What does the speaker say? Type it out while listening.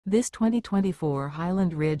This 2024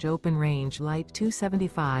 Highland Ridge Open Range Light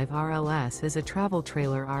 275 RLS is a travel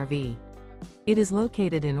trailer RV. It is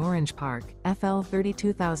located in Orange Park, FL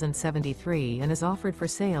 32073 and is offered for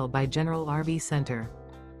sale by General RV Center.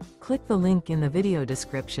 Click the link in the video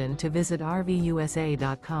description to visit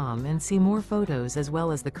RVUSA.com and see more photos as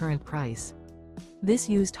well as the current price. This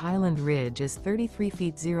used Highland Ridge is 33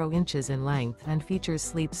 feet 0 inches in length and features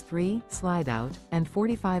sleeps 3, Slideout, and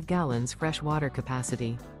 45 gallons fresh water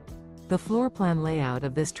capacity. The floor plan layout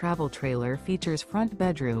of this travel trailer features front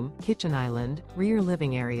bedroom, kitchen island, rear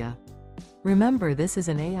living area. Remember, this is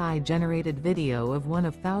an AI-generated video of one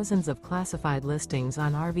of thousands of classified listings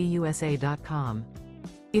on RVUSA.com.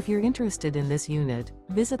 If you're interested in this unit,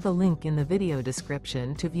 visit the link in the video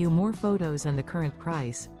description to view more photos and the current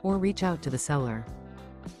price, or reach out to the seller.